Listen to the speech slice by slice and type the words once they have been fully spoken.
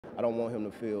I don't want him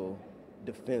to feel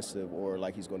defensive or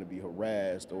like he's going to be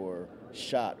harassed or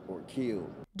shot or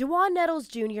killed. Dewan Nettles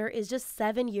Jr. is just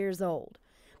 7 years old,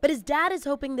 but his dad is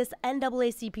hoping this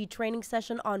NAACP training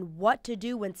session on what to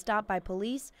do when stopped by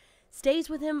police stays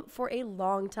with him for a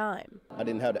long time. I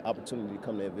didn't have the opportunity to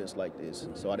come to events like this,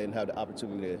 so I didn't have the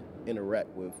opportunity to interact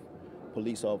with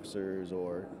police officers,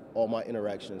 or all my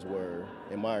interactions were,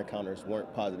 and my encounters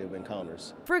weren't positive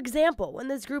encounters. For example, when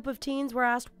this group of teens were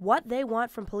asked what they want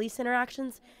from police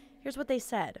interactions, here's what they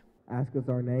said. Ask us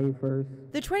our name first.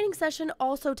 The training session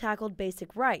also tackled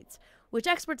basic rights, which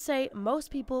experts say most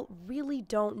people really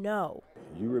don't know.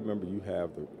 You remember you have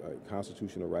the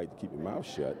constitutional right to keep your mouth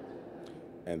shut,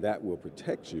 and that will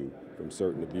protect you from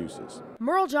certain abuses.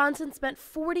 Merle Johnson spent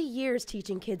 40 years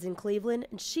teaching kids in Cleveland,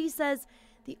 and she says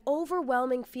the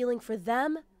overwhelming feeling for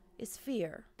them is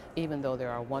fear. Even though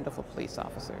there are wonderful police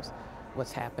officers,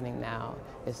 what's happening now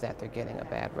is that they're getting a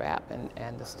bad rap,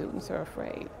 and the students are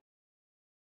afraid.